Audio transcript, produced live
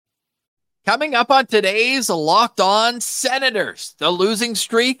Coming up on today's Locked On Senators, the losing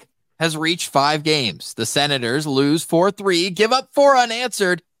streak has reached 5 games. The Senators lose 4-3, give up 4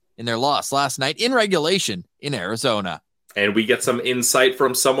 unanswered in their loss last night in regulation in Arizona. And we get some insight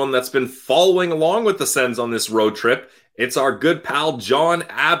from someone that's been following along with the Sens on this road trip. It's our good pal, John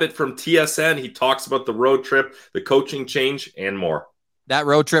Abbott from TSN. He talks about the road trip, the coaching change, and more. That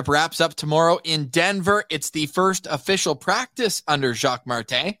road trip wraps up tomorrow in Denver. It's the first official practice under Jacques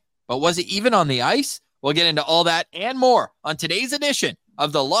Martin. But was it even on the ice? We'll get into all that and more on today's edition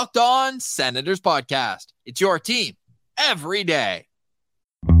of the Locked On Senators podcast. It's your team every day.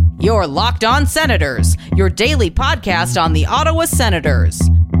 Your Locked On Senators, your daily podcast on the Ottawa Senators.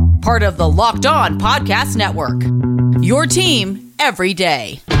 Part of the Locked On Podcast Network. Your team every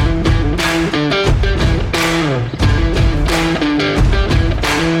day.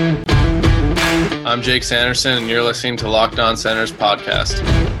 I'm Jake Sanderson, and you're listening to Locked On Senators podcast.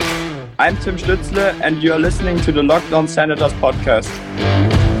 I'm Tim Stützle, and you're listening to the Locked On Senators podcast.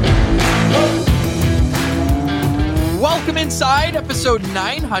 Welcome inside episode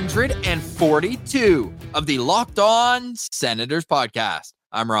 942 of the Locked On Senators podcast.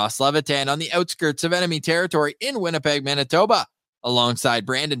 I'm Ross Levitan on the outskirts of enemy territory in Winnipeg, Manitoba. Alongside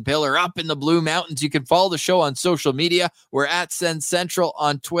Brandon Pillar up in the Blue Mountains. You can follow the show on social media. We're at Sens Central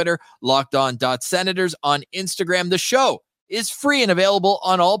on Twitter, LockedOn.Senators on Instagram. The show is free and available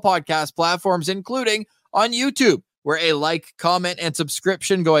on all podcast platforms, including on YouTube, where a like, comment, and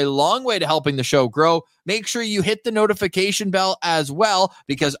subscription go a long way to helping the show grow. Make sure you hit the notification bell as well,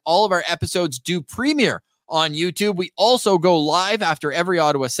 because all of our episodes do premiere on YouTube. We also go live after every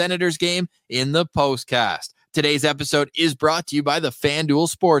Ottawa Senators game in the postcast. Today's episode is brought to you by the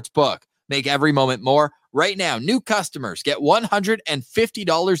FanDuel Sportsbook. Make every moment more. Right now, new customers get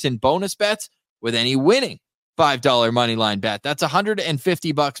 $150 in bonus bets with any winning $5 moneyline bet. That's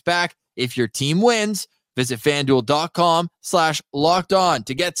 $150 back if your team wins. Visit FanDuel.com/lockedon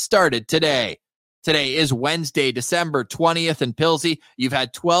to get started today. Today is Wednesday, December 20th, and Pilsy, you've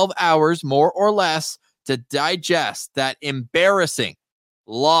had 12 hours, more or less, to digest that embarrassing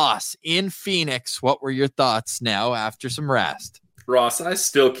loss in Phoenix. What were your thoughts now after some rest? Ross, I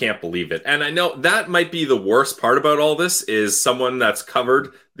still can't believe it. And I know that might be the worst part about all this is someone that's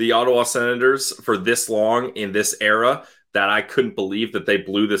covered the Ottawa Senators for this long in this era that I couldn't believe that they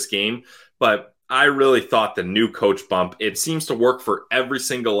blew this game. But I really thought the new coach bump, it seems to work for every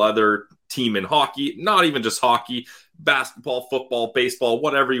single other team in hockey, not even just hockey, basketball, football, baseball,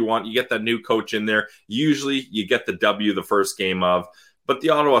 whatever you want. You get that new coach in there. Usually you get the W the first game of. But the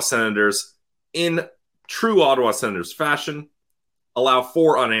Ottawa Senators, in true Ottawa Senators fashion, allow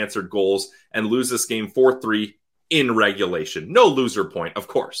 4 unanswered goals and lose this game 4-3 in regulation. No loser point, of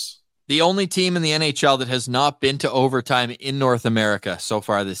course. The only team in the NHL that has not been to overtime in North America so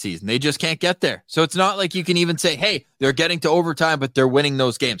far this season. They just can't get there. So it's not like you can even say, hey, they're getting to overtime, but they're winning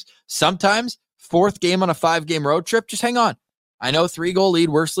those games. Sometimes, 4th game on a 5-game road trip, just hang on. I know 3-goal lead,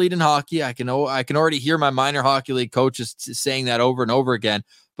 worst lead in hockey. I can already hear my minor hockey league coaches saying that over and over again.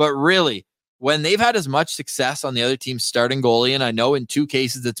 But really, when they've had as much success on the other team's starting goalie, and I know in 2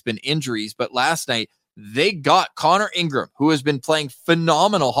 cases it's been injuries, but last night they got Connor Ingram, who has been playing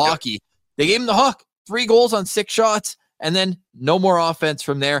phenomenal hockey. Yep. They gave him the hook, 3 goals on 6 shots, and then no more offense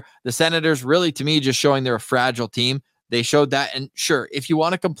from there. The Senators really, to me, just showing they're a fragile team. They showed that. And sure, if you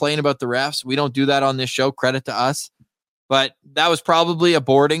want to complain about the refs, we don't do that on this show. Credit to us. But that was probably a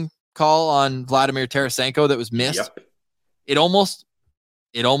boarding call on Vladimir Tarasenko that was missed. Yep. It almost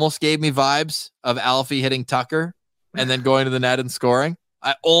gave me vibes of Alfie hitting Tucker and then going to the net and scoring.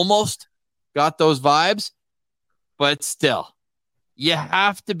 I almost got those vibes, but still, you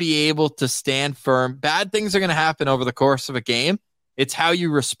have to be able to stand firm. Bad things are going to happen over the course of a game. It's how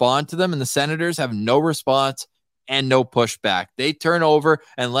you respond to them, and the Senators have no response and no pushback. They turn over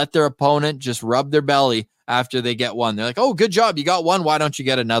and let their opponent just rub their belly after they get one. They're like, oh, good job. You got one. Why don't you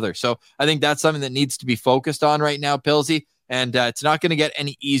get another? So I think that's something that needs to be focused on right now, Pilsy. And it's not going to get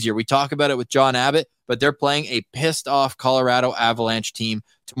any easier. We talk about it with John Abbott, but they're playing a pissed off Colorado Avalanche team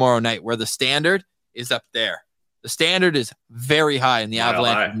tomorrow night where the standard is up there. The standard is very high in the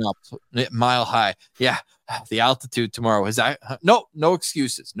Avalanche. Mile high. Yeah. The altitude tomorrow is no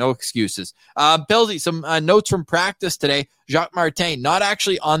excuses. No excuses. Pilsy, some notes from practice today. Jacques Martin, not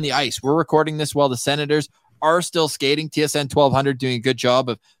actually on the ice. We're recording this while the Senators are still skating. TSN 1200 doing a good job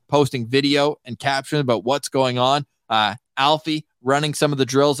of posting video and caption about what's going on. Alfie running some of the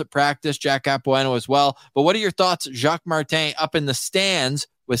drills at practice. Jack Capuano as well. But what are your thoughts, Jacques Martin up in the stands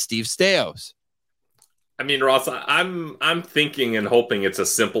with Steve Stais? I mean, Ross, I'm thinking and hoping it's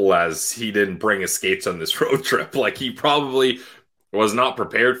as simple as he didn't bring his skates on this road trip. Like, he probably was not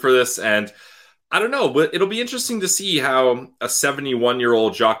prepared for this. And I don't know, but it'll be interesting to see how a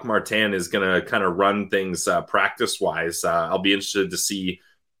 71-year-old Jacques Martin is going to kind of run things practice-wise. I'll be interested to see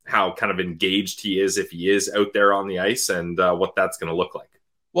how kind of engaged he is if he is out there on the ice and what that's going to look like.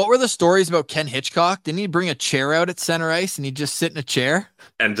 What were the stories about Ken Hitchcock? Didn't he bring a chair out at center ice and he'd just sit in a chair?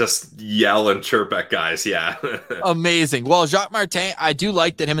 And just yell and chirp at guys, yeah. Amazing. Well, Jacques Martin, I do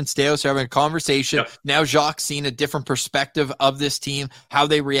like that him and Steos are having a conversation. Yep. Now Jacques seen a different perspective of this team, how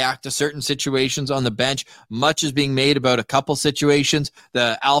they react to certain situations on the bench. Much is being made about a couple situations,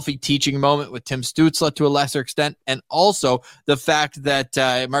 the Alfie teaching moment with Tim Stützle to a lesser extent, and also the fact that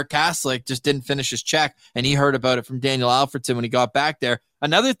Mark Kaslik just didn't finish his check, and he heard about it from Daniel Alfredson when he got back there.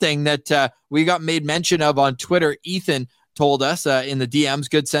 Another thing that we got made mention of on Twitter, Ethan told us in the DMs,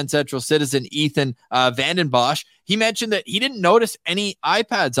 Good Sense Central citizen Ethan Vandenbosch, he mentioned that he didn't notice any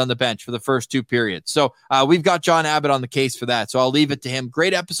iPads on the bench for the first two periods. So we've got John Abbott on the case for that. So I'll leave it to him.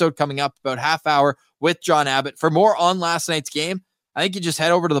 Great episode coming up, about half hour with John Abbott. For more on last night's game, I think you just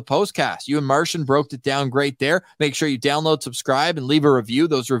head over to the postcast. You and Martian broke it down great there. Make sure you download, subscribe, and leave a review.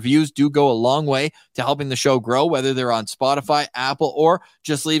 Those reviews do go a long way to helping the show grow, whether they're on Spotify, Apple, or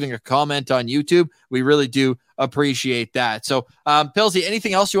just leaving a comment on YouTube. We really do appreciate that. So, Pilsy,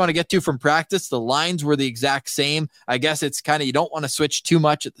 anything else you want to get to from practice? The lines were the exact same. I guess it's kind of, you don't want to switch too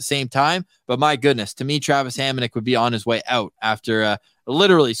much at the same time, but my goodness, to me, Travis Hamonic would be on his way out after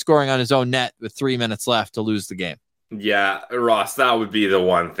literally scoring on his own net with 3 minutes left to lose the game. Yeah, Ross, that would be the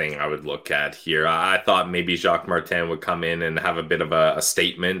one thing I would look at here. I thought maybe Jacques Martin would come in and have a bit of a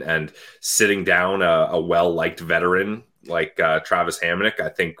statement, and sitting down a well-liked veteran like Travis Hamonic, I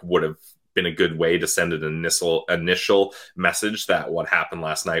think would have been a good way to send an initial message that what happened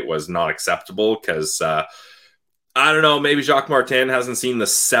last night was not acceptable, because I don't know, maybe Jacques Martin hasn't seen the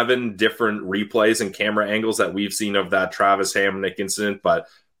 7 different replays and camera angles that we've seen of that Travis Hamonic incident, but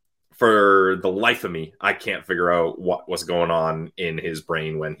for the life of me, I can't figure out what was going on in his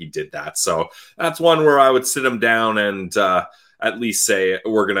brain when he did that. So that's one where I would sit him down and at least say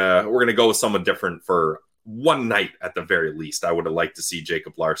we're gonna go with someone different for one night at the very least. I would have liked to see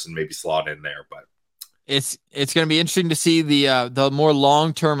Jacob Larson maybe slot in there, but it's going to be interesting to see the more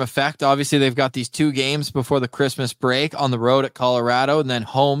long-term effect. Obviously, they've got these 2 games before the Christmas break on the road at Colorado and then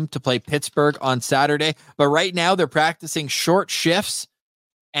home to play Pittsburgh on Saturday. But right now they're practicing short shifts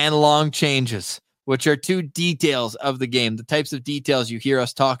and long changes, which are 2 details of the game. The types of details you hear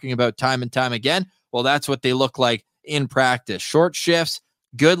us talking about time and time again. Well, that's what they look like in practice. Short shifts,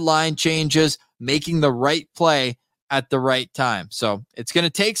 good line changes, making the right play at the right time. So it's going to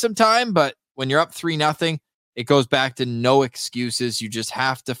take some time, but when you're up 3-0, it goes back to no excuses. You just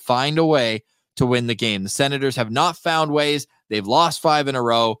have to find a way to win the game. The Senators have not found ways. They've lost 5 in a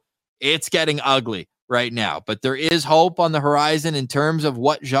row. It's getting ugly right now, but there is hope on the horizon in terms of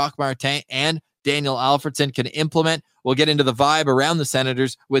what Jacques Martin and Daniel Alfredson can implement. We'll get into the vibe around the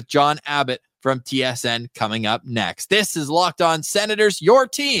Senators with John Abbott from TSN coming up next. This is Locked On Senators, your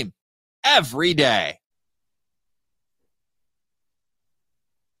team every day.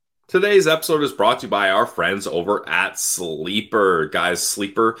 Today's episode is brought to you by our friends over at Sleeper. Guys,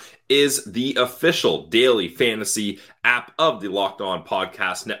 Sleeper is the official daily fantasy app of the Locked On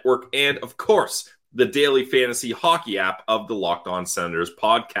Podcast Network, and of course, the daily fantasy hockey app of the Locked On Senators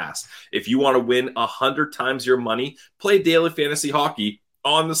podcast. If you want to win 100 times your money, play daily fantasy hockey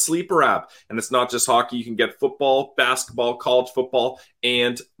on the Sleeper app. And it's not just hockey. You can get football, basketball, college football,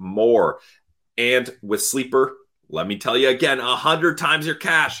 and more. And with Sleeper, let me tell you again, 100 times your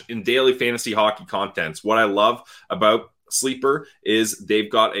cash in daily fantasy hockey contents. What I love about Sleeper is they've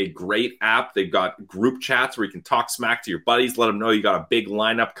got a great app. They've got group chats where you can talk smack to your buddies, let them know you got a big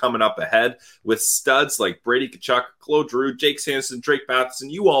lineup coming up ahead with studs like Brady Tkachuk, Claude Giroux, Jake Sanderson, Drake Matheson.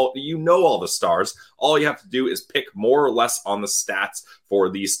 You know all the stars. All you have to do is pick more or less on the stats for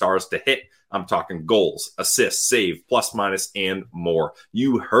these stars to hit. I'm talking goals, assists, save, plus, minus, and more.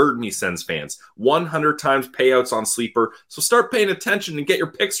 You heard me, Sens fans. 100 times payouts on Sleeper. So start paying attention and get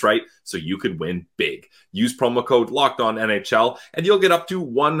your picks right so you could win big. Use promo code LOCKEDONNHL and you'll get up to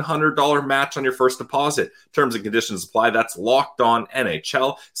 $100 match on your first deposit. Terms and conditions apply. That's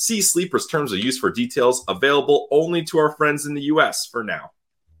LOCKEDONNHL. See Sleeper's terms of use for details. Available only to our friends in the U.S. for now.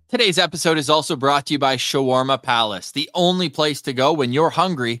 Today's episode is also brought to you by Shawarma Palace, the only place to go when you're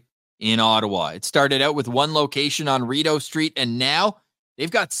hungry in Ottawa. It started out with 1 location on Rideau Street, and now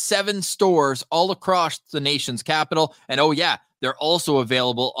they've got 7 stores all across the nation's capital. And oh yeah, they're also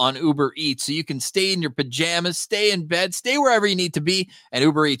available on Uber Eats, so you can stay in your pajamas, stay in bed, stay wherever you need to be, and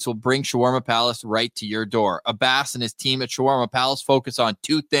Uber Eats will bring Shawarma Palace right to your door. Abbas and his team at Shawarma Palace focus on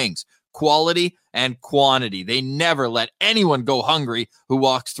 2 things: quality and quantity. They never let anyone go hungry who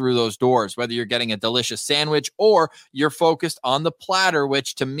walks through those doors, whether you're getting a delicious sandwich or you're focused on the platter,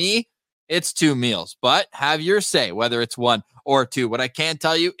 which to me, it's 2 meals. But have your say, whether it's 1 or 2. What I can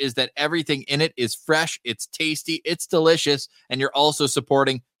tell you is that everything in it is fresh, it's tasty, it's delicious, and you're also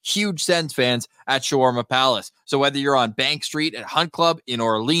supporting huge Sens fans at Shawarma Palace. So whether you're on Bank Street at Hunt Club in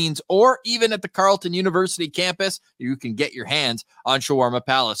Orleans or even at the Carleton University campus, you can get your hands on Shawarma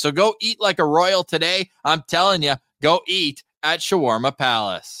Palace. So go eat like a royal today. I'm telling you, go eat at Shawarma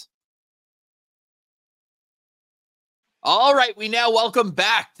Palace. All right, we now welcome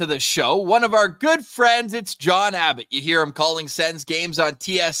back to the show one of our good friends. It's John Abbott. You hear him calling Sens games on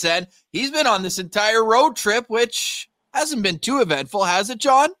TSN. He's been on this entire road trip, which hasn't been too eventful, has it,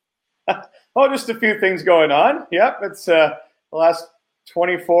 John? Oh, just a few things going on. Yep, it's the last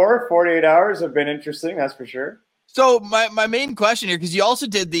 24, 48 hours have been interesting, that's for sure. So my main question here, because you also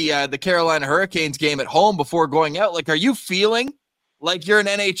did the Carolina Hurricanes game at home before going out. Like, are you feeling like you're an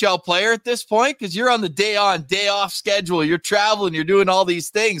NHL player at this point? Because you're on the day on, day off schedule. You're traveling. You're doing all these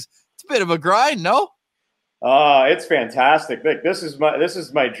things. It's a bit of a grind, no? It's fantastic. Look, this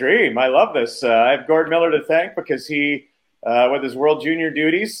is my dream. I love this. I have Gord Miller to thank because he, with his World Junior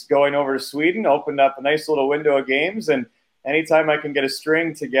duties, going over to Sweden, opened up a nice little window of games. And anytime I can get a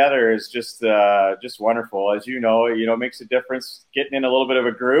string together is just wonderful. As you know, it makes a difference getting in a little bit of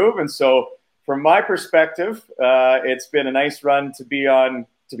a groove. And so, from my perspective, it's been a nice run to be on,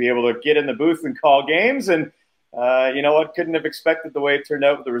 to be able to get in the booth and call games. And you know what? Couldn't have expected the way it turned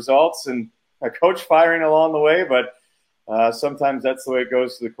out with the results and a coach firing along the way. But sometimes that's the way it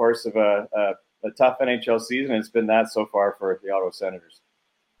goes through the course of a tough NHL season. It's been that so far for the Ottawa Senators.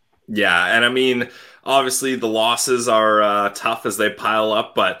 Yeah, and I mean, obviously the losses are tough as they pile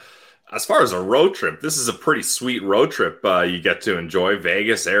up, but as far as a road trip, this is a pretty sweet road trip. You get to enjoy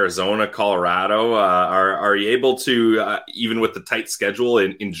Vegas, Arizona, Colorado. Are you able to, even with the tight schedule,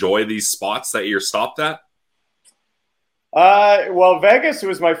 enjoy these spots that you're stopped at? Well, Vegas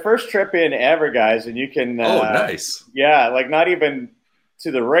was my first trip in ever, guys, and you can. Nice. Yeah, like not even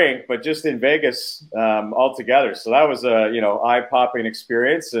to the rink, but just in Vegas altogether. So that was a eye-popping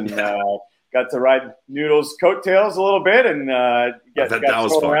experience, and got to ride Noodle's coattails a little bit, and got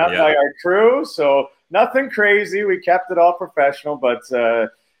thrown around by our crew. So nothing crazy. We kept it all professional, but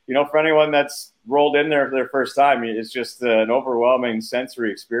for anyone that's rolled in there for their first time, it's just an overwhelming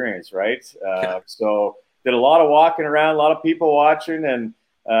sensory experience, right? So did a lot of walking around, a lot of people watching, and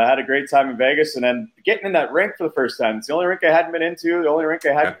had a great time in Vegas. And then getting in that rink for the first time. It's the only rink I hadn't been into, the only rink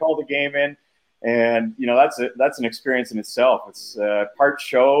I hadn't called a game in. And, that's an experience in itself. It's part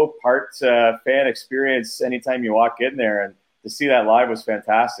show, part fan experience anytime you walk in there. And to see that live was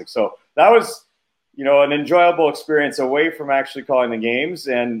fantastic. So that was, an enjoyable experience away from actually calling the games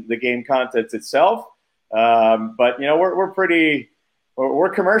and the game content itself. But, we're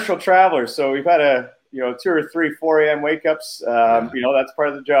commercial travelers. So we've had 2 or 3, 4 a.m. wake-ups. That's part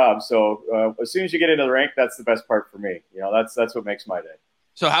of the job. So as soon as you get into the rink, that's the best part for me. That's what makes my day.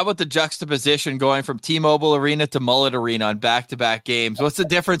 So how about the juxtaposition going from T-Mobile Arena to Mullet Arena on back-to-back games? What's the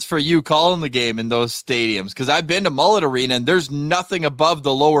difference for you calling the game in those stadiums? Because I've been to Mullet Arena, and there's nothing above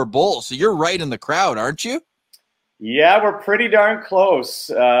the lower bowl. So you're right in the crowd, aren't you? Yeah, we're pretty darn close.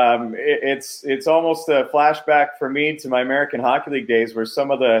 It's almost a flashback for me to my American Hockey League days where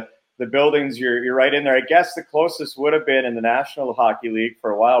some of the buildings, you're right in there. I guess the closest would have been in the National Hockey League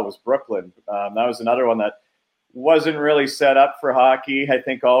for a while was Brooklyn. That was another one that wasn't really set up for hockey. I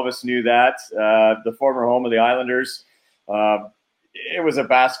think all of us knew that. The former home of the Islanders. It was a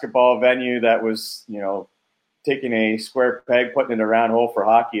basketball venue that was, taking a square peg, putting it in a round hole for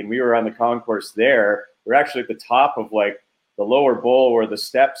hockey. And we were on the concourse there. We're actually at the top of the lower bowl where the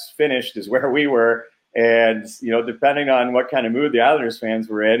steps finished is where we were. And, depending on what kind of mood the Islanders fans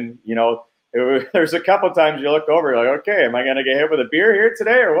were in, there's a couple of times you look over, you're like, okay, am I going to get hit with a beer here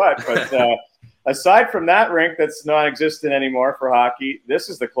today or what? But aside from that rink that's non-existent anymore for hockey, this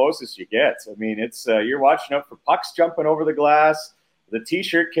is the closest you get. I mean, it's you're watching out for pucks jumping over the glass, the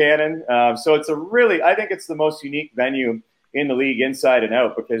T-shirt cannon. So it's I think it's the most unique venue in the league inside and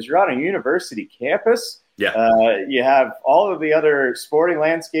out because you're on a university campus. Yeah. You have all of the other sporting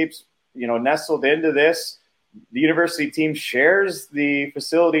landscapes nestled into this. The university team shares the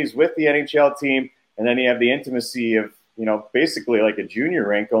facilities with the NHL team, and then you have the intimacy of, basically like a junior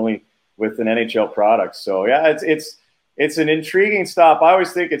rink, only with an NHL product. So yeah, it's an intriguing stop. I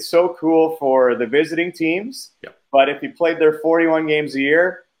always think it's so cool for the visiting teams, but if you played their 41 games a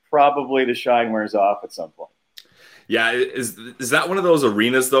year, probably the shine wears off at some point. Yeah, is that one of those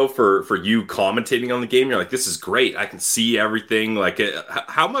arenas though for you commentating on the game? You're like, this is great. I can see everything. Like,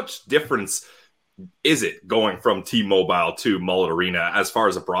 how much difference is it going from T-Mobile to Mullet Arena as far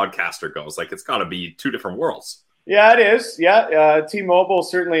as a broadcaster goes? Like, it's got to be two different worlds. Yeah, it is. Yeah, T-Mobile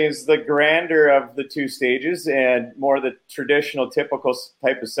certainly is the grander of the two stages and more the traditional, typical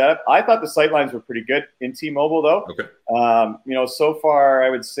type of setup. I thought the sightlines were pretty good in T-Mobile, though. Okay. So far, I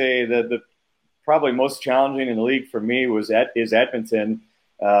would say that the probably most challenging in the league for me is Edmonton.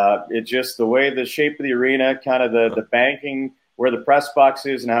 It's just the way the shape of the arena, kind of the banking, where the press box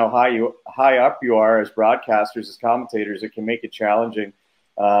is, and how high up you are as broadcasters, as commentators. It can make it challenging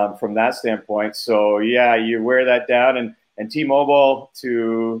from that standpoint. So yeah, you wear that down, and T-Mobile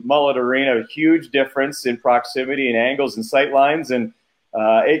to Mullet Arena, a huge difference in proximity and angles and sight lines, and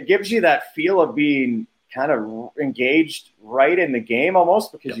it gives you that feel of being kind of engaged right in the game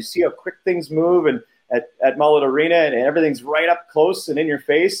almost, because you see how quick things move, and at Mullet Arena, and everything's right up close and in your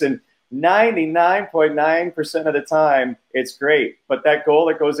face, and 99.9% of the time it's great. But that goal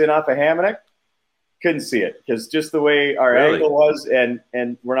that goes in off a Hamonic, couldn't see it, because just the way our angle was, and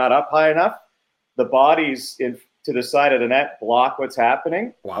we're not up high enough, the bodies to the side of the net block what's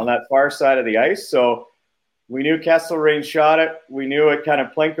happening on that far side of the ice. So we knew Kesselring shot it. We knew it kind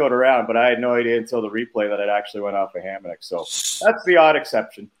of plinkoed around, but I had no idea until the replay that it actually went off a Hamonic. So that's the odd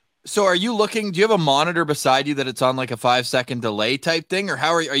exception. So are you looking, do you have a monitor beside you that it's on like a 5-second delay type thing, or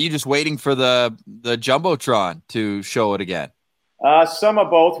how are you just waiting for the Jumbotron to show it again? Some of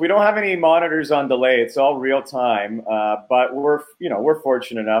both. We don't have any monitors on delay. It's all real time. But we're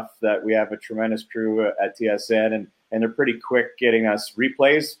fortunate enough that we have a tremendous crew at TSN, and they're pretty quick getting us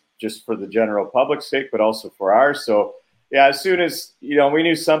replays, just for the general public's sake, but also for ours. So yeah, as soon as we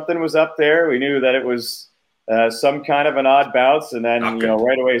knew something was up there, we knew that it was some kind of an odd bounce, and then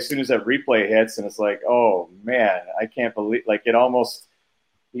right away, as soon as that replay hits, and it's like, oh man, I can't believe, like, it almost,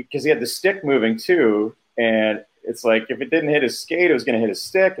 because he had the stick moving too, and it's like, if it didn't hit his skate, it was going to hit his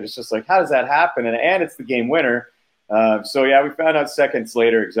stick, and it's just like, how does that happen? And it's the game winner. So yeah, we found out seconds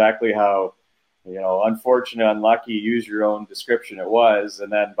later exactly how unfortunate, unlucky, use your own description it was,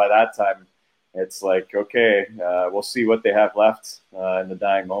 and then by that time, it's like, okay, we'll see what they have left in the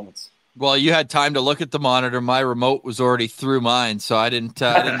dying moments. Well, you had time to look at the monitor. My remote was already through mine, so I didn't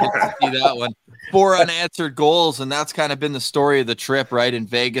get to see that one. 4 unanswered goals, and that's kind of been the story of the trip, right? In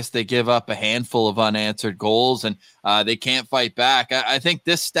Vegas, they give up a handful of unanswered goals, and they can't fight back. I think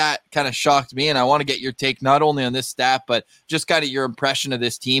this stat kind of shocked me, and I want to get your take not only on this stat, but just kind of your impression of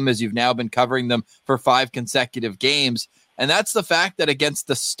this team as you've now been covering them for 5 consecutive games. And that's the fact that against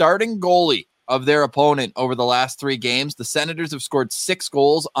the starting goalie of their opponent over the last 3 games, the Senators have scored 6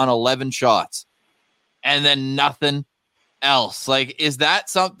 goals on 11 shots, and then nothing else. Like, is that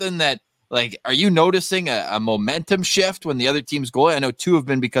something that, like, are you noticing a momentum shift when the other team's goalie? I know 2 have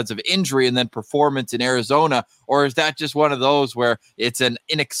been because of injury and then performance in Arizona, or is that just one of those where it's an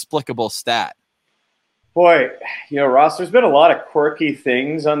inexplicable stat? Boy, Ross, there's been a lot of quirky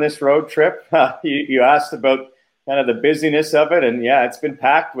things on this road trip. You asked about kind of the busyness of it, and yeah, it's been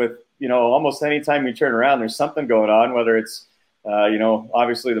packed with, almost any time you turn around, there's something going on, whether it's,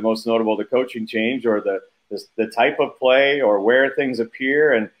 obviously the most notable, the coaching change, or the type of play, or where things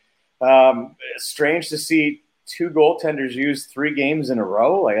appear. And it's strange to see 2 goaltenders use 3 games in a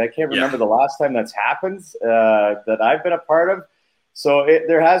row. Like, I can't remember the last time that's happened that I've been a part of. So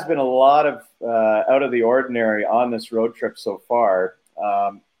there has been a lot of out of the ordinary on this road trip so far.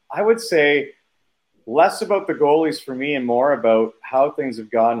 I would say less about the goalies for me and more about how things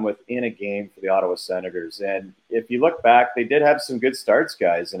have gone within a game for the Ottawa Senators. And if you look back, they did have some good starts,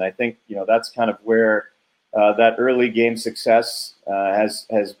 guys. And I think, that's kind of where that early game success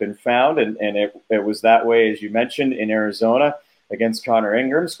has been found. And it was that way, as you mentioned, in Arizona against Connor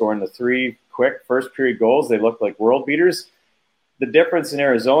Ingram, scoring the 3 quick first period goals. They looked like world beaters. The difference in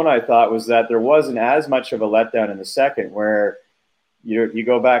Arizona, I thought, was that there wasn't as much of a letdown in the second, where you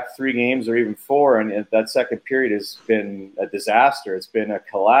go back 3 games or even 4, and that second period has been a disaster. It's been a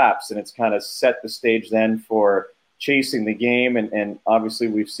collapse, and it's kind of set the stage then for chasing the game, and obviously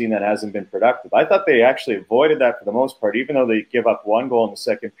we've seen that hasn't been productive. I thought they actually avoided that for the most part, even though they give up 1 goal in the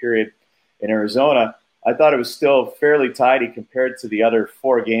second period in Arizona. I thought it was still fairly tidy compared to the other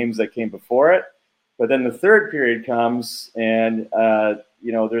 4 games that came before it. But then the third period comes, and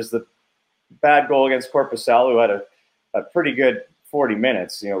there's the bad goal against Korpisalo, who had a pretty good 40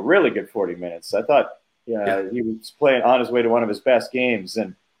 minutes, really good 40 minutes. I thought he was playing on his way to one of his best games.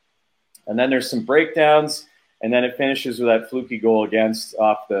 And then there's some breakdowns, and then it finishes with that fluky goal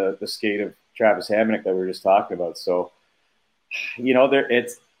off the skate of Travis Hamonic that we were just talking about. So,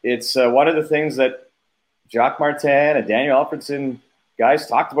 it's one of the things that Jacques Martin and Daniel Alfredson guys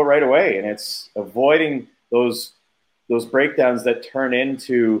talked about right away, and it's avoiding those breakdowns that turn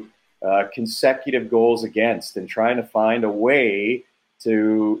into consecutive goals against, and trying to find a way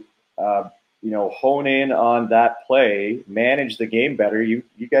to hone in on that play, manage the game better. You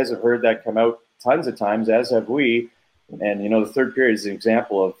guys have heard that come out tons of times, as have we. And, the third period is an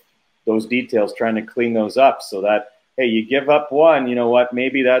example of those details, trying to clean those up so that, hey, you give up one, you know what,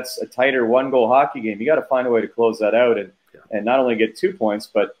 maybe that's a tighter 1-goal hockey game. You got to find a way to close that out and not only get 2 points,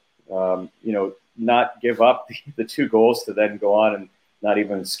 but, not give up the 2 goals to then go on and not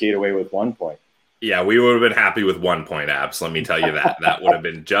even skate away with 1 point. Yeah, we would have been happy with 1 point, Abs. Let me tell you that. That would have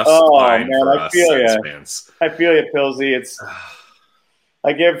been just fine for us Sens fans. I feel you, Pilsy.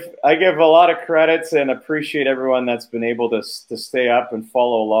 I give a lot of credits and appreciate everyone that's been able to stay up and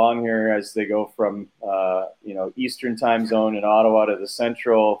follow along here as they go from Eastern time zone in Ottawa to the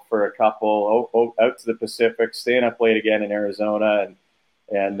Central for a couple, out to the Pacific, staying up late again in Arizona,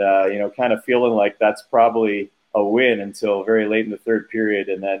 and kind of feeling like that's probably a win until very late in the third period,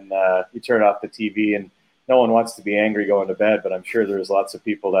 and then you turn off the TV and no one wants to be angry going to bed, but I'm sure there's lots of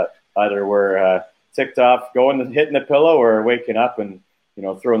people that either were ticked off hitting the pillow or waking up and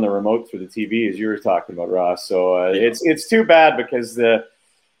throwing the remote through the TV, as you were talking about, Ross. So it's too bad, because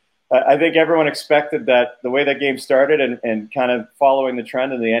I think everyone expected that the way that game started and kind of following the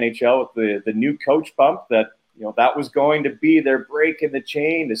trend in the NHL with the new coach bump, that that was going to be their break in the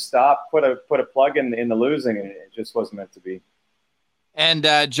chain to stop, put a plug in the losing, and it just wasn't meant to be. And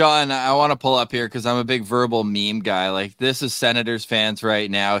John, I want to pull up here because I'm a big verbal meme guy. Like, this is Senators fans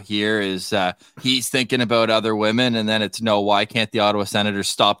right now. Here is he's thinking about other women, and then it's no, why can't the Ottawa Senators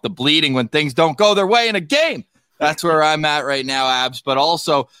stop the bleeding when things don't go their way in a game? That's where I'm at right now, Abs. But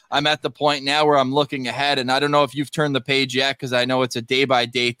also, I'm at the point now where I'm looking ahead, and I don't know if you've turned the page yet, because I know it's a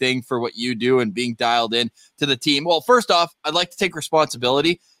day-by-day thing for what you do and being dialed in to the team. Well, first off, I'd like to take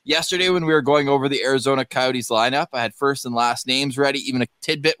responsibility. Yesterday, when we were going over the Arizona Coyotes lineup, I had first and last names ready, even a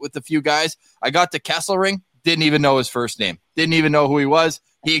tidbit with a few guys. I got to Kesselring, didn't even know his first name, didn't even know who he was.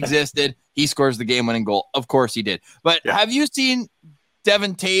 He existed. He scores the game-winning goal. Of course he did. But Have you seen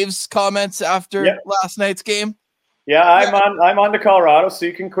Devin Taves' comments after last night's game? Yeah, I'm on to Colorado, so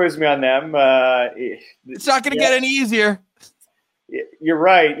you can quiz me on them. It's not going to get any easier. You're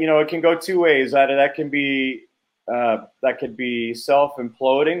right. It can go two ways. Either that could be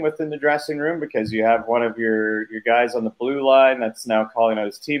self-imploding within the dressing room because you have one of your guys on the blue line that's now calling out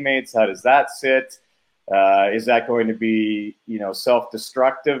his teammates. How does that sit? Is that going to be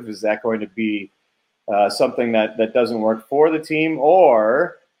self-destructive? Is that going to be something that doesn't work for the team,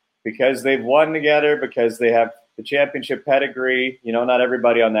 or because they've won together, because they have the championship pedigree? Not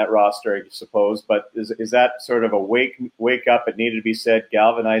everybody on that roster, I suppose, but is that sort of a wake up, it needed to be said,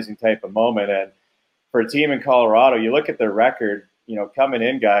 galvanizing type of moment? And for a team in Colorado, you look at their record, coming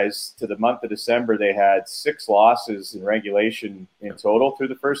in, guys, to the month of December, they had 6 losses in regulation in total through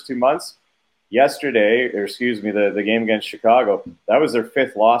the first 2 months. The game against Chicago, that was their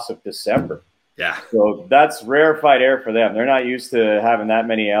 5th loss of December. Yeah. So that's rarefied air for them. They're not used to having that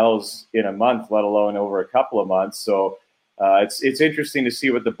many L's in a month, let alone over a couple of months. So it's interesting to see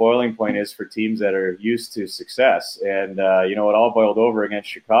what the boiling point is for teams that are used to success. And, it all boiled over against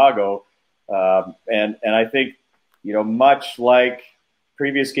Chicago. And I think, much like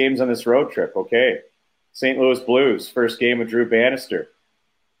previous games on this road trip, St. Louis Blues, first game with Drew Bannister.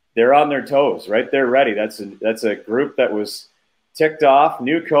 They're on their toes, right? They're ready. That's a group that was ticked off,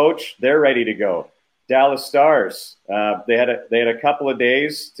 new coach, they're ready to go. Dallas Stars, they had a couple of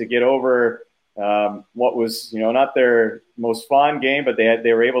days to get over what was not their most fun game, but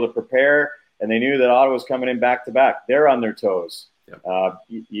they were able to prepare, and they knew that Ottawa was coming in back to back. They're on their toes. Yep.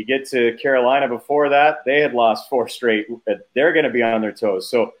 You get to Carolina before that, they had lost 4 straight. They're going to be on their toes.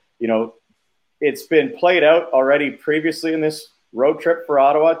 So it's been played out already previously in this road trip for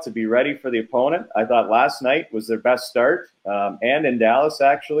Ottawa to be ready for the opponent. I thought last night was their best start, and in Dallas,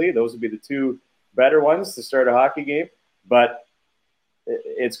 actually. Those would be the 2 better ones to start a hockey game, but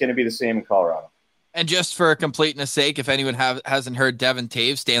it's going to be the same in Colorado. And just for completeness sake, if anyone hasn't heard, Devin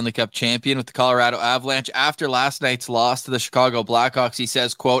Taves, Stanley Cup champion with the Colorado Avalanche, after last night's loss to the Chicago Blackhawks, he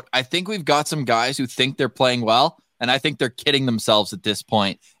says, quote, "I think we've got some guys who think they're playing well, and I think they're kidding themselves at this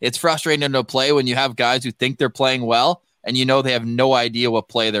point. It's frustrating to play when you have guys who think they're playing well, and they have no idea what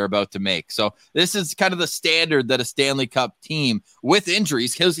play they're about to make." So this is kind of the standard that a Stanley Cup team with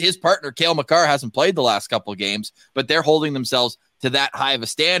injuries, his partner, Cale Makar, hasn't played the last couple of games, but they're holding themselves to that high of a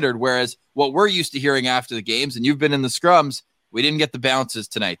standard. Whereas what we're used to hearing after the games, and you've been in the scrums, we didn't get the bounces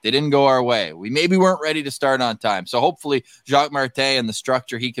tonight. They didn't go our way. We maybe weren't ready to start on time. So hopefully Jacques Martin and the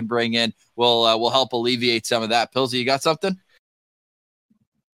structure he can bring in will help alleviate some of that. Pilsy, you got something?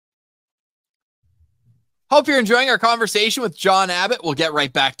 Hope you're enjoying our conversation with John Abbott. We'll get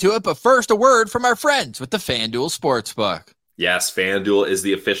right back to it. But first, a word from our friends with the FanDuel Sportsbook. Yes, FanDuel is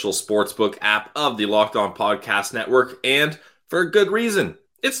the official sportsbook app of the Locked On Podcast Network, and for a good reason.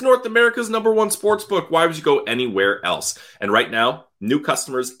 It's North America's #1 sportsbook. Why would you go anywhere else? And right now, new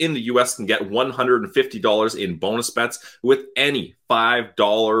customers in the U.S. can get $150 in bonus bets with any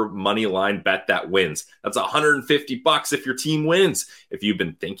 $5 money line bet that wins. That's $150 if your team wins. If you've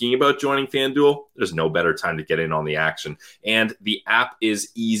been thinking about joining FanDuel, there's no better time to get in on the action. And the app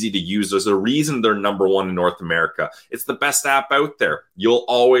is easy to use. There's a reason they're #1 in North America. It's the best app out there. You'll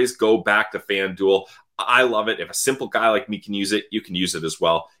always go back to FanDuel. I love it. If a simple guy like me can use it, you can use it as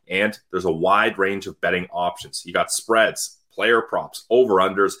well. And there's a wide range of betting options. You got spreads, player props,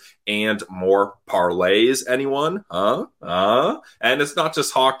 over-unders, and more parlays. Anyone? And it's not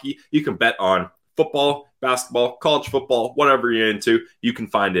just hockey. You can bet on football, basketball, college football, whatever you're into. You can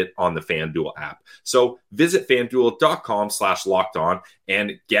find it on the FanDuel app. So visit FanDuel.com/lockedon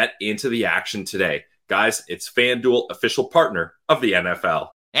and get into the action today. Guys, it's FanDuel, official partner of the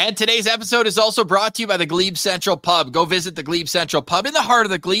NFL. And today's episode is also brought to you by the Glebe Central Pub. Go visit the Glebe Central Pub in the heart of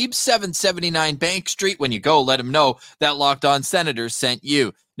the Glebe, 779 Bank Street. When you go, let them know that Locked On Senators sent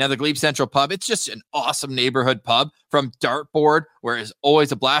you. Now, the Glebe Central Pub, it's just an awesome neighborhood pub. From dartboard, where it's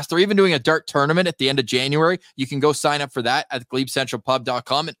always a blast. They're even doing a dart tournament at the end of January. You can go sign up for that at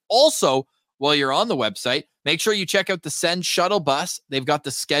GlebeCentralPub.com. And also, while you're on the website, make sure you check out the Sens shuttle bus. They've got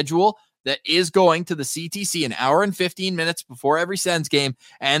the schedule that is going to the CTC an hour and 15 minutes before every Sens game,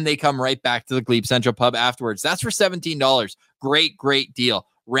 and they come right back to the Glebe Central Pub afterwards. That's for $17. Great deal.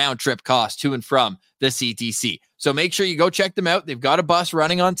 Round trip cost to and from the CTC. So make sure you go check them out. They've got a bus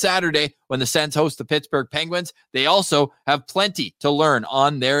running on Saturday when the Sens host the Pittsburgh Penguins. They also have plenty to learn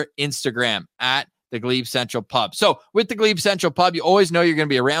on their Instagram at the Glebe Central Pub. So with the Glebe Central Pub, you always know you're going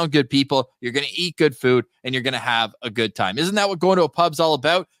to be around good people, you're going to eat good food, and you're going to have a good time. Isn't that what going to a pub's all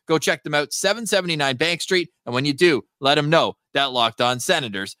about? Go check them out, 779 Bank Street. And when you do, let them know that Locked On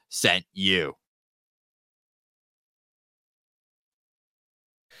Senators sent you.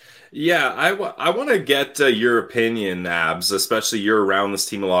 Yeah, I want to get your opinion, Abs, especially you're around this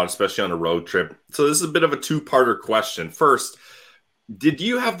team a lot, especially on a road trip. So this is a bit of a two-parter question. First, did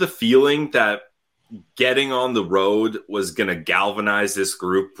you have the feeling that getting on the road was going to galvanize this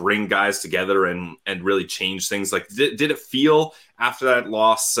group, bring guys together, and really change things? Like, did it feel after that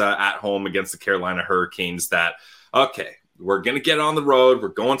loss at home against the Carolina Hurricanes that, okay, we're going to get on the road, we're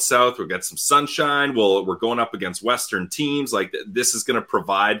going south, we'll get some sunshine, we're going up against Western teams, like this is going to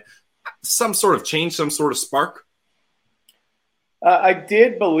provide some sort of change, some sort of spark? I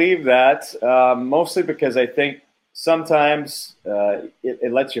did believe that, mostly because I think sometimes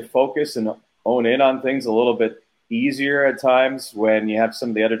it lets you focus and own in on things a little bit easier at times when you have some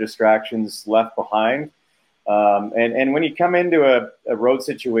of the other distractions left behind. And when you come into a road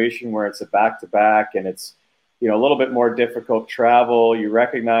situation where it's a back-to-back and it's, a little bit more difficult travel, you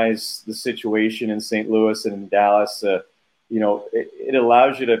recognize the situation in St. Louis and in Dallas, it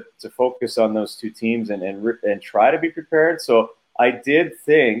allows you to focus on those two teams and try to be prepared. So I did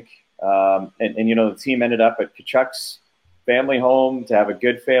think, the team ended up at Kachuk's family home to have a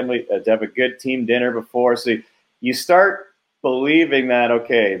good team dinner before. So you start believing that,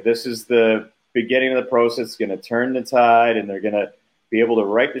 okay, this is the beginning of the process. It's going to turn the tide and they're going to be able to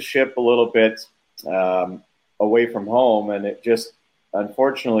right the ship a little bit away from home. And it just,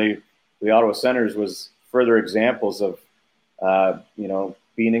 unfortunately, the Ottawa Senators was further examples of,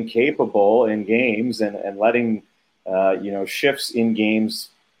 being incapable in games and letting, shifts in games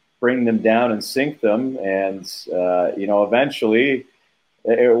bring them down and sink them. And, eventually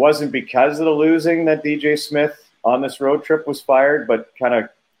it wasn't because of the losing that DJ Smith on this road trip was fired, but kind of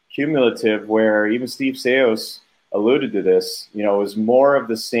cumulative, where even Steve Saos alluded to this, it was more of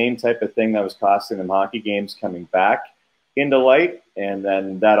the same type of thing that was costing them hockey games coming back into light. And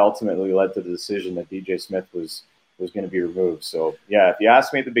then that ultimately led to the decision that DJ Smith was going to be removed. So yeah, if you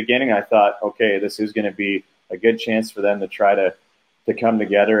asked me at the beginning, I thought, okay, this is going to be a good chance for them to try to come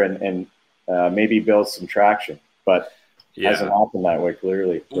together and maybe build some traction, but hasn't happened that way,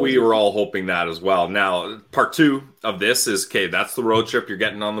 clearly. We were all hoping that as well. Now, part two of this is, okay, that's the road trip. You're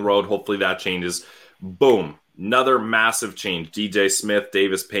getting on the road. Hopefully that changes. Boom. Another massive change. DJ Smith,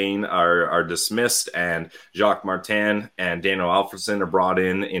 Davis Payne are dismissed, and Jacques Martin and Daniel Alfredson are brought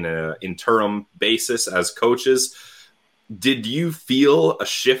in an interim basis as coaches. Did you feel a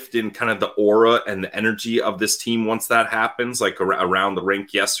shift in kind of the aura and the energy of this team once that happens, like around the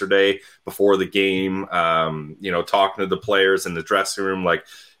rink yesterday before the game, talking to the players in the dressing room? Like,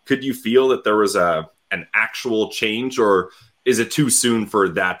 could you feel that there was an actual change, or is it too soon for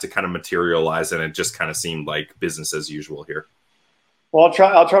that to kind of materialize and it just kind of seemed like business as usual here? Well,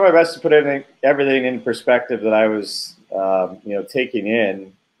 I'll try my best to put everything in perspective that I was, taking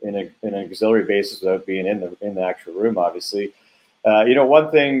in an auxiliary basis without being in the actual room. Obviously,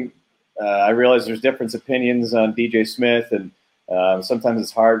 one thing I realize there's different opinions on DJ Smith, and sometimes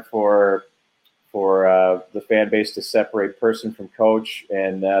it's hard for the fan base to separate person from coach,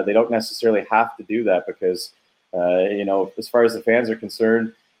 and they don't necessarily have to do that because, as far as the fans are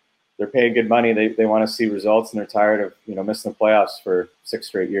concerned, they're paying good money. They want to see results, and they're tired of missing the playoffs for 6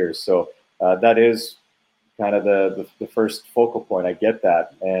 straight years. So that is kind of the first focal point. I get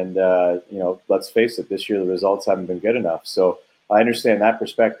that, and let's face it, this year the results haven't been good enough. So I understand that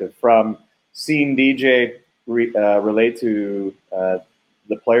perspective. From seeing DJ relate to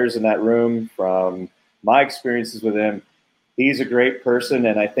the players in that room, from my experiences with him, he's a great person,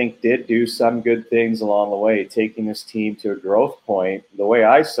 and I think did do some good things along the way, taking this team to a growth point. The way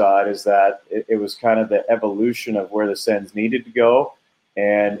I saw it is that it was kind of the evolution of where the Sens needed to go,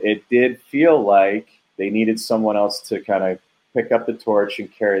 and it did feel like they needed someone else to kind of pick up the torch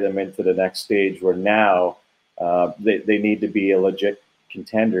and carry them into the next stage, where now they need to be a legit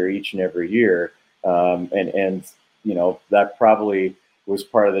contender each and every year, and that probably was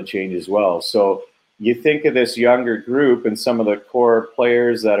part of the change as well. So you think of this younger group and some of the core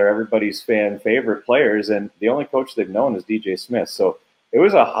players that are everybody's fan favorite players, and the only coach they've known is DJ Smith. So it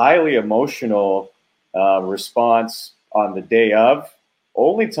was a highly emotional response on the day of.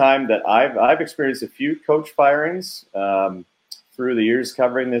 Only time that I've experienced a few coach firings through the years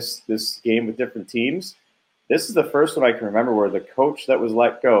covering this game with different teams. This is the first one I can remember where the coach that was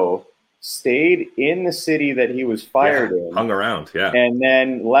let go stayed in the city that he was fired in, hung around, and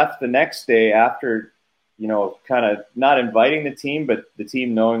then left the next day after, kind of not inviting the team, but the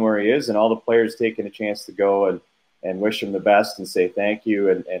team knowing where he is, and all the players taking a chance to go and wish him the best and say thank you,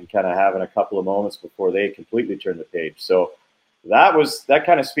 and kind of having a couple of moments before they completely turn the page. So that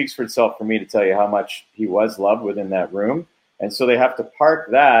kind of speaks for itself for me to tell you how much he was loved within that room. And so they have to park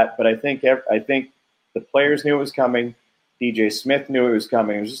that, but I think the players knew it was coming. DJ Smith knew it was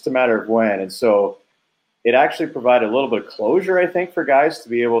coming. It was just a matter of when. And so it actually provided a little bit of closure, I think, for guys to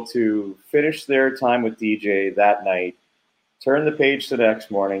be able to finish their time with DJ that night, turn the page to the next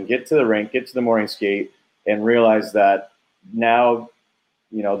morning, get to the rink, get to the morning skate, and realize that now,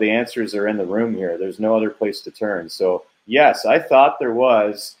 the answers are in the room here. There's no other place to turn. So, yes, I thought there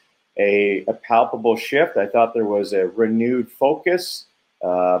was a palpable shift. I thought there was a renewed focus,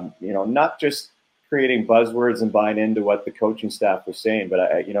 not just creating buzzwords and buying into what the coaching staff was saying. But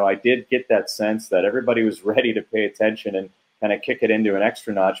I did get that sense that everybody was ready to pay attention and kind of kick it into an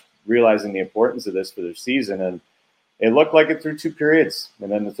extra notch, realizing the importance of this for their season. And it looked like it through 2 periods.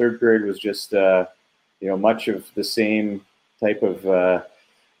 And then the third period was just, much of the same type of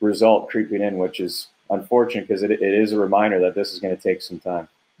result creeping in, which is unfortunate because it is a reminder that this is going to take some time.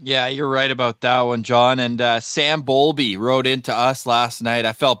 Yeah, you're right about that one, John. And Sam Bolby wrote into us last night.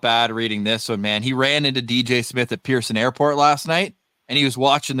 I felt bad reading this one, man. He ran into DJ Smith at Pearson Airport last night, and he was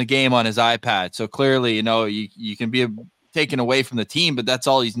watching the game on his iPad. So clearly, you can be taken away from the team, but that's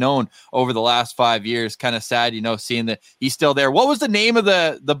all he's known over the last 5 years. Kind of sad, seeing that he's still there. What was the name of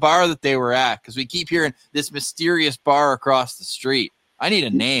the bar that they were at? Because we keep hearing this mysterious bar across the street. I need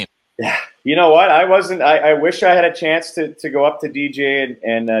a name. Yeah, you know what? I wish I had a chance to go up to DJ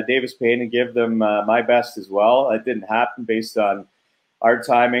and Davis Payne and give them my best as well. It didn't happen based on our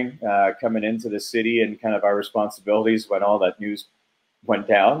timing coming into the city and kind of our responsibilities when all that news went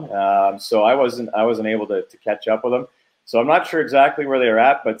down. So I wasn't able to catch up with them. So I'm not sure exactly where they were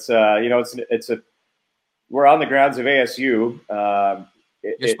at, but we're on the grounds of ASU.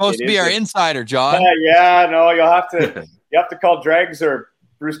 You're supposed to be our insider, John. Yeah, no, you have to call Dregs or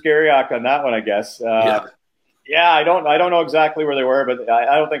Bruce Garriock on that one, I guess. Yeah, I don't know exactly where they were, but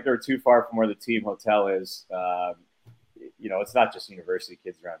I don't think they're too far from where the team hotel is. It's not just university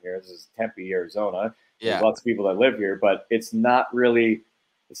kids around here. This is Tempe, Arizona. Yeah. There's lots of people that live here, but it's not really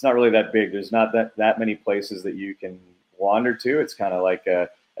that big. There's not that many places that you can wander to. It's kind of like a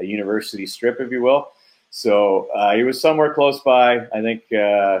university strip, if you will. So he was somewhere close by. I think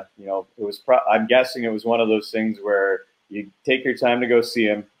it was. I'm guessing it was one of those things where you take your time to go see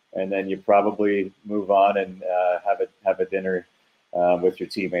him, and then you probably move on and have a dinner with your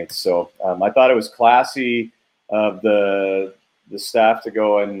teammates. So I thought it was classy of the staff to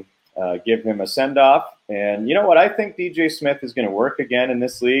go and give him a send off, And you know what? I think DJ Smith is going to work again in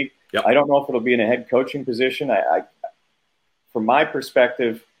this league. Yep. I don't know if it'll be in a head coaching position. From my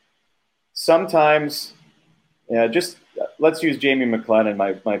perspective, sometimes, just let's use Jamie McLennan,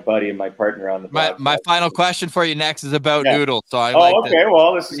 my buddy and my partner on the podcast. My final question for you next is about Noodles. So okay.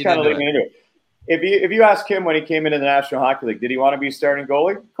 Well, this is kind of leading into it. If you ask him when he came into the National Hockey League, did he want to be starting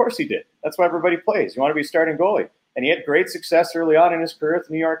goalie? Of course he did. That's why everybody plays. You want to be starting goalie. And he had great success early on in his career with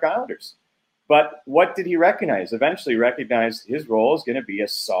the New York Islanders. But what did he recognize? Eventually recognized his role is going to be a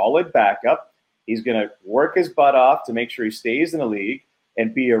solid backup. He's going to work his butt off to make sure he stays in the league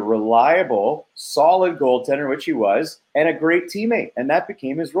and be a reliable, solid goaltender, which he was, and a great teammate. And that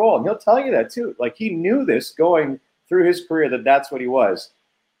became his role. And he'll tell you that too. Like, he knew this going through his career, that that's what he was.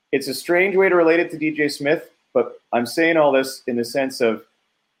 It's a strange way to relate it to DJ Smith, but I'm saying all this in the sense of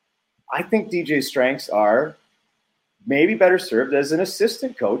I think DJ's strengths are maybe better served as an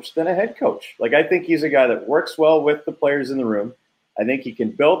assistant coach than a head coach. Like, I think he's a guy that works well with the players in the room. I think he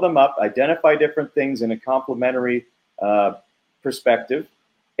can build them up, identify different things in a complementary perspective.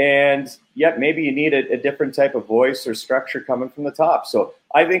 And yet maybe you need a different type of voice or structure coming from the top. So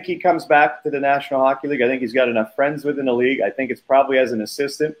I think he comes back to the National Hockey League. I think he's got enough friends within the league. I think it's probably as an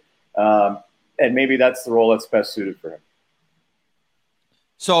assistant. And maybe that's the role that's best suited for him.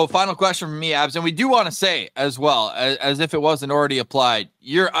 So final question from me, Abs, and we do want to say as well, as if it wasn't already applied,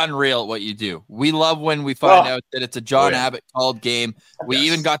 you're unreal at what you do. We love when we find out that it's a John Abbott called game. We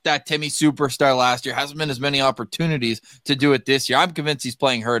even got that Timmy Superstar last year. Hasn't been as many opportunities to do it this year. I'm convinced he's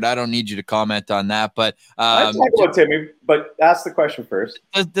playing hurt. I don't need you to comment on that, but I'll talk about Timmy, but ask the question first.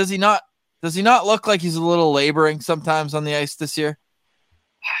 Does he not look like he's a little laboring sometimes on the ice this year?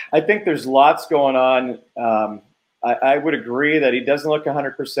 I think there's lots going on. I would agree that he doesn't look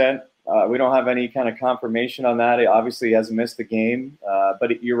 100%. We don't have any kind of confirmation on that. He obviously hasn't missed a game,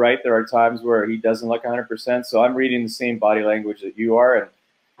 but you're right. There are times where he doesn't look 100%. So I'm reading the same body language that you are. And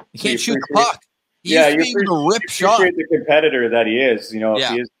he can't shoot the puck. You appreciate the competitor that he is, if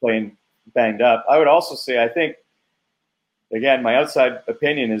he is playing banged up. I would also say, I think, again, my outside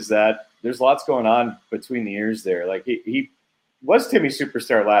opinion is that there's lots going on between the ears there. Like, he was Timmy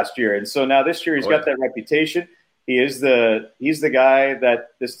Superstar last year. And so now this year he's got that reputation. He's the guy that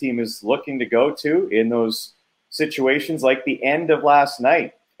this team is looking to go to in those situations like the end of last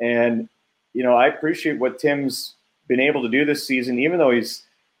night. And, I appreciate what Tim's been able to do this season, even though he's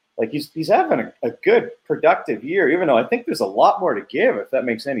having a good, productive year, even though I think there's a lot more to give, if that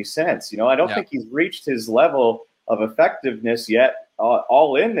makes any sense. I don't think he's reached his level of effectiveness yet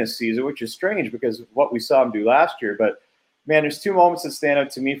all in this season, which is strange because of what we saw him do last year. But man, there's two moments that stand out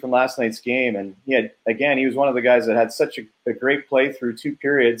to me from last night's game. And he was one of the guys that had such a great play through two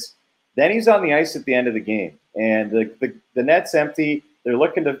periods. Then he's on the ice at the end of the game. And the net's empty. They're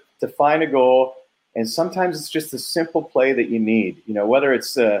looking to find a goal. And sometimes it's just a simple play that you need. Whether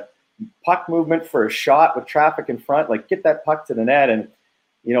it's a puck movement for a shot with traffic in front, like get that puck to the net. And,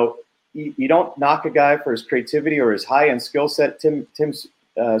 you don't knock a guy for his creativity or his high-end skill set. Tim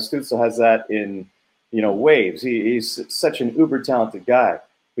Stützle has that in waves. He's such an uber talented guy,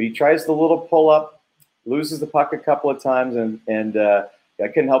 but he tries the little pull up, loses the puck a couple of times. And I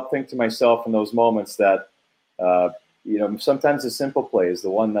couldn't help think to myself in those moments that, sometimes a simple play is the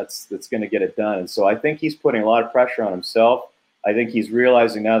one that's going to get it done. And so I think he's putting a lot of pressure on himself. I think he's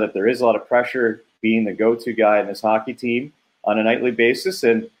realizing now that there is a lot of pressure being the go-to guy in this hockey team on a nightly basis.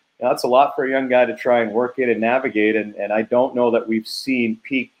 And that's a lot for a young guy to try and work in and navigate. And I don't know that we've seen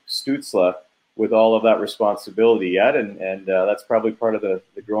peak Stützle with all of that responsibility yet. And that's probably part of the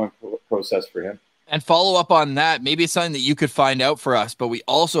growing process for him. And follow up on that, maybe it's something that you could find out for us, but we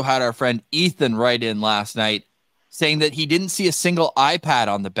also had our friend Ethan write in last night saying that he didn't see a single iPad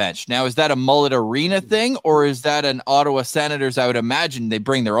on the bench. Now, is that a Mullet Arena thing, or is that an Ottawa Senators? I would imagine they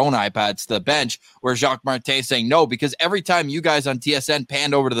bring their own iPads to the bench, where Jacques Martin is saying no, because every time you guys on TSN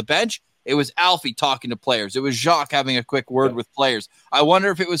panned over to the bench, it was Alfie talking to players. It was Jacques having a quick word with players. I wonder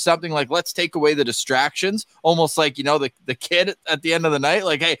if it was something like, let's take away the distractions, almost like, the kid at the end of the night,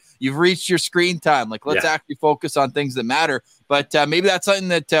 like, hey, you've reached your screen time. Like, let's actually focus on things that matter. But maybe that's something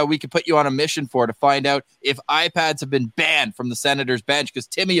that we could put you on a mission for, to find out if iPads have been banned from the Senators bench, because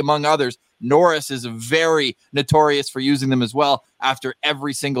Timmy, among others, Norris is very notorious for using them as well after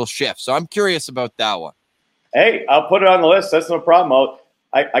every single shift. So I'm curious about that one. Hey, I'll put it on the list. That's no problem.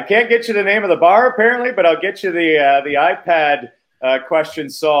 I can't get you the name of the bar apparently, but I'll get you the iPad question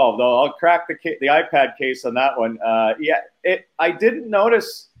solved. I'll crack the iPad case on that one. I didn't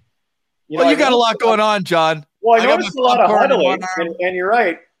notice. You got a lot going on, John. Well, I noticed a lot of huddling, and you're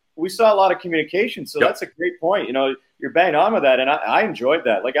right. We saw a lot of communication, so that's a great point. You're bang on with that, and I enjoyed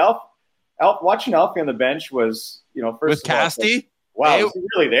that. Like watching Alfie on the bench was, first With Casty. Wow, is he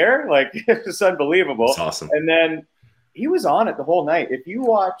really there? Like, it's unbelievable. That's awesome. And then he was on it the whole night. If you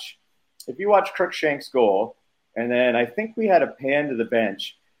watch Cruikshank's goal, and then I think we had a pan to the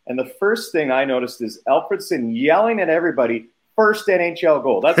bench, and the first thing I noticed is Alfredson yelling at everybody, first NHL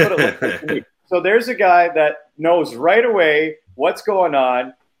goal. That's what it looked like to me. So there's a guy that knows right away what's going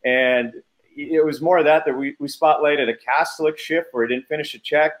on, and it was more of that we spotlighted a Kastelik shift where he didn't finish a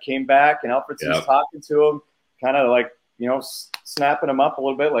check, came back, and Alfredson's talking to him, kind of like, snapping him up a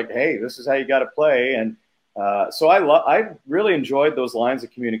little bit, like, hey, this is how you got to play. And so I really enjoyed those lines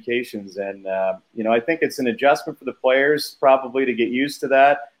of communications. And, I think it's an adjustment for the players probably to get used to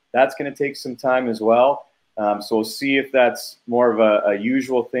that. That's going to take some time as well. So we'll see if that's more of a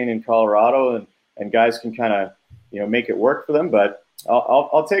usual thing in Colorado, and guys can kind of, make it work for them. But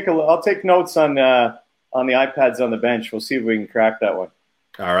I'll take notes on the iPads on the bench. We'll see if we can crack that one.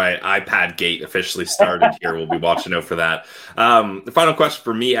 All right, iPad Gate officially started here. We'll be watching out for that. The final question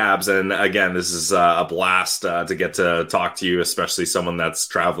for me, Abs, and again, this is a blast to get to talk to you, especially someone that's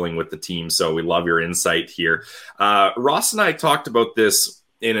traveling with the team. So we love your insight here. Ross and I talked about this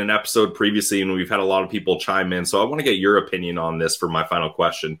in an episode previously, and we've had a lot of people chime in. So I want to get your opinion on this for my final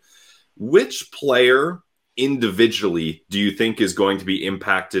question. Which player individually do you think is going to be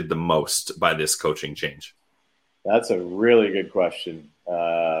impacted the most by this coaching change? That's a really good question.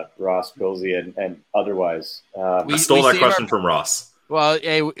 Ross Pilsey and otherwise. I stole that question from Ross. Well,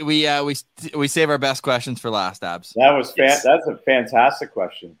 hey, we save our best questions for last, Abs. That was that's a fantastic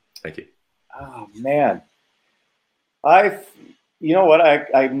question. Thank you. Oh man, you know what?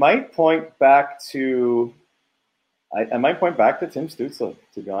 I might point back to I might point back to Tim Stützle,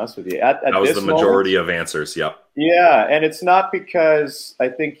 to be honest with you. That was the majority of answers. Yep. Yeah, and it's not because I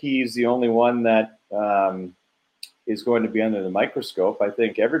think he's the only one that is going to be under the microscope. I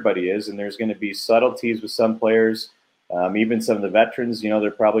think everybody is, and there's going to be subtleties with some players, even some of the veterans.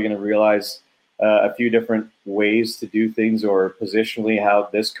 They're probably going to realize a few different ways to do things, or positionally how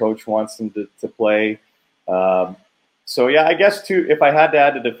this coach wants them to play. So yeah, I guess if I had to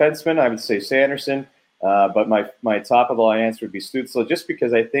add a defenseman, I would say Sanderson. But my top of the line answer would be Stützle, just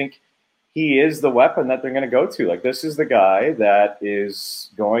because I think he is the weapon that they're going to go to. Like, this is the guy that is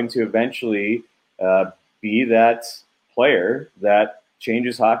going to eventually be that player that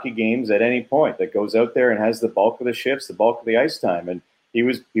changes hockey games at any point, that goes out there and has the bulk of the shifts, the bulk of the ice time. And he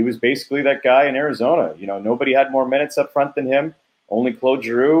was basically that guy in Arizona. Nobody had more minutes up front than him. Only Claude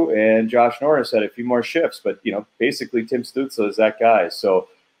Giroux and Josh Norris had a few more shifts. But, basically Tim Stützle is that guy. So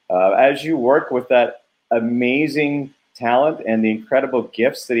as you work with that amazing talent and the incredible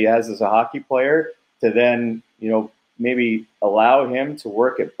gifts that he has as a hockey player, to then, maybe allow him to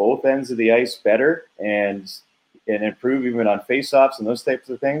work at both ends of the ice better and improve even on faceoffs and those types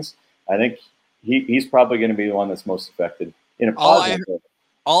of things, I think he's probably going to be the one that's most affected in a positive way.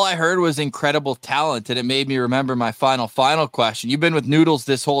 All I heard was incredible talent, and it made me remember my final question. You've been with Noodles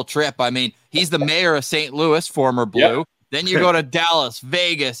this whole trip. I mean, he's the mayor of St. Louis, former Blue. Yep. Then you go to Dallas,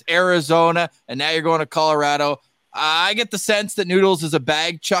 Vegas, Arizona, and now you're going to Colorado. I get the sense that Noodles is a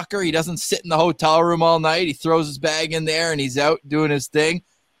bag chucker. He doesn't sit in the hotel room all night. He throws his bag in there and he's out doing his thing.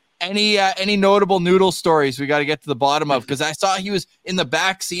 Any notable Noodle stories we got to get to the bottom of? Because I saw he was in the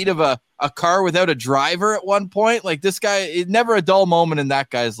back seat of a car without a driver at one point. Like, this guy, never a dull moment in that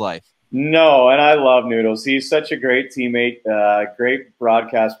guy's life. No, and I love Noodles. He's such a great teammate, great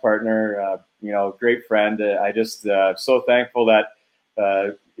broadcast partner, great friend. I just so thankful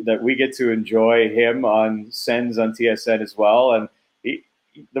that we get to enjoy him on Sens on TSN as well. And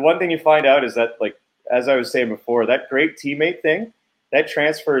the one thing you find out is that, like, as I was saying before, that great teammate thing, that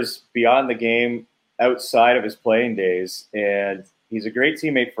transfers beyond the game outside of his playing days. And he's a great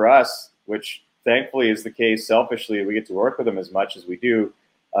teammate for us, which thankfully is the case. Selfishly, we get to work with him as much as we do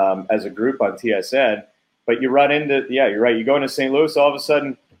as a group on TSN. But you run into, you're right. You go into St. Louis, all of a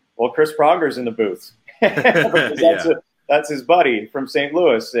sudden, well, Chris Pronger's in the booth. That's his buddy from St.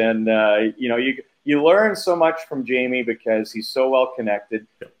 Louis. And, you learn so much from Jamie because he's so well connected.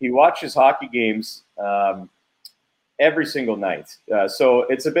 He watches hockey games every single night. So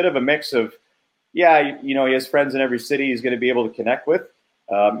it's a bit of a mix of, he has friends in every city he's going to be able to connect with.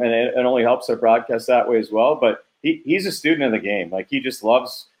 And it only helps our broadcast that way as well. But he's a student of the game. Like, he just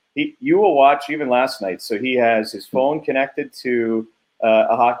loves – you will watch even last night. So he has his phone connected to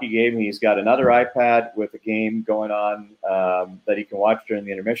a hockey game. He's got another iPad with a game going on that he can watch during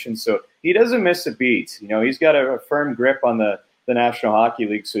the intermission. So he doesn't miss a beat. He's got a firm grip on the National Hockey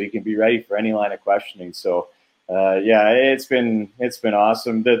League, so he can be ready for any line of questioning. So it's been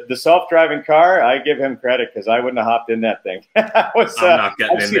awesome. The self-driving car, I give him credit because I wouldn't have hopped in that thing. I'm not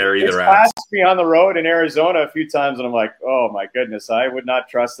getting in there either. It's passed me on the road in Arizona a few times, and I'm like, oh my goodness, I would not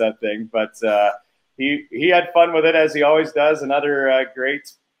trust that thing. But he had fun with it, as he always does. Another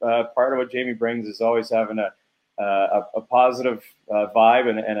great part of what Jamie brings is always having a positive vibe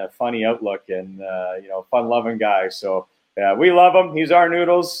and a funny outlook, and fun-loving guy. So. Yeah, we love him. He's our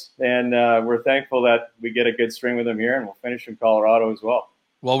Noodles, and we're thankful that we get a good string with him here, and we'll finish in Colorado as well.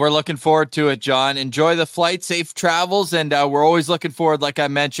 Well, we're looking forward to it, John. Enjoy the flight, safe travels, and we're always looking forward, like I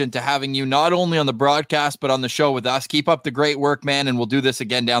mentioned, to having you not only on the broadcast but on the show with us. Keep up the great work, man, and we'll do this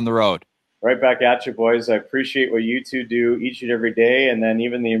again down the road. Right back at you, boys. I appreciate what you two do each and every day, and then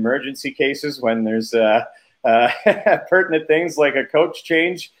even the emergency cases when there's pertinent things like a coach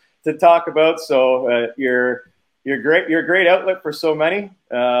change to talk about. So You're great. You're a great outlet for so many,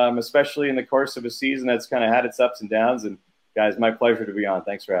 especially in the course of a season that's kind of had its ups and downs. And guys, my pleasure to be on.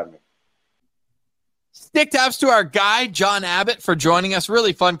 Thanks for having me. Stick taps to our guy, John Abbott, for joining us.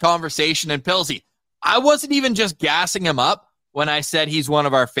 Really fun conversation. And Pilsy, I wasn't even just gassing him up when I said he's one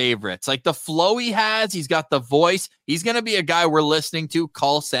of our favorites. Like the flow he has, he's got the voice. He's going to be a guy we're listening to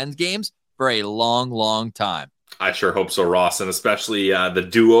call Sens games for a long, long time. I sure hope so, Ross, and especially the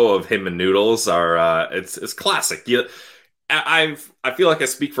duo of him and Noodles are it's classic. I feel like I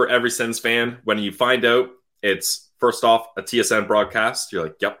speak for every Sens fan when you find out it's first off a TSN broadcast. You're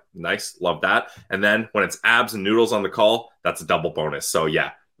like, yep, nice, love that. And then when it's Abs and Noodles on the call, that's a double bonus. So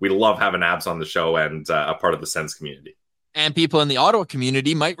yeah, we love having Abs on the show and a part of the Sens community. And people in the Ottawa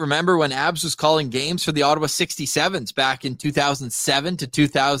community might remember when Abs was calling games for the Ottawa 67s back in 2007 to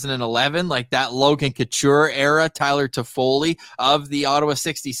 2011, like that Logan Couture era, Tyler Toffoli of the Ottawa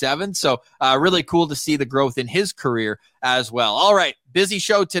 67. So really cool to see the growth in his career as well. All right, busy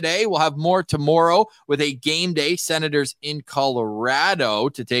show today. We'll have more tomorrow with a game day, Senators in Colorado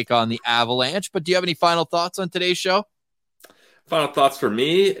to take on the Avalanche. But do you have any final thoughts on today's show? Final thoughts for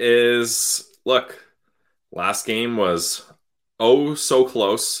me is, look, last game was so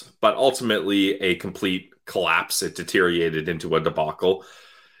close, but ultimately a complete collapse. It deteriorated into a debacle.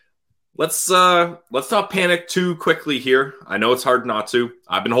 Let's not panic too quickly here. I know it's hard not to.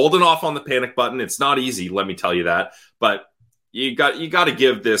 I've been holding off on the panic button. It's not easy, let me tell you that. But you got to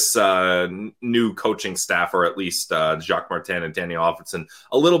give this new coaching staff, or at least Jacques Martin and Daniel Alfredson,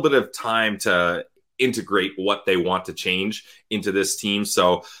 a little bit of time to integrate what they want to change into this team.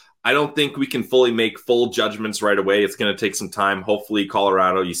 So I don't think we can fully make full judgments right away. It's going to take some time. Hopefully,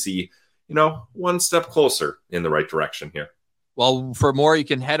 Colorado, you see, one step closer in the right direction here. Well, for more, you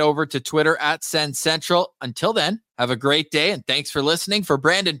can head over to Twitter at Sens Central. Until then, have a great day, and thanks for listening. For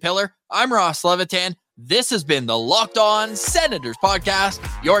Brandon Pillar, I'm Ross Levitan. This has been the Locked On Senators podcast,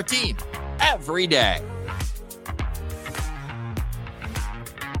 your team every day.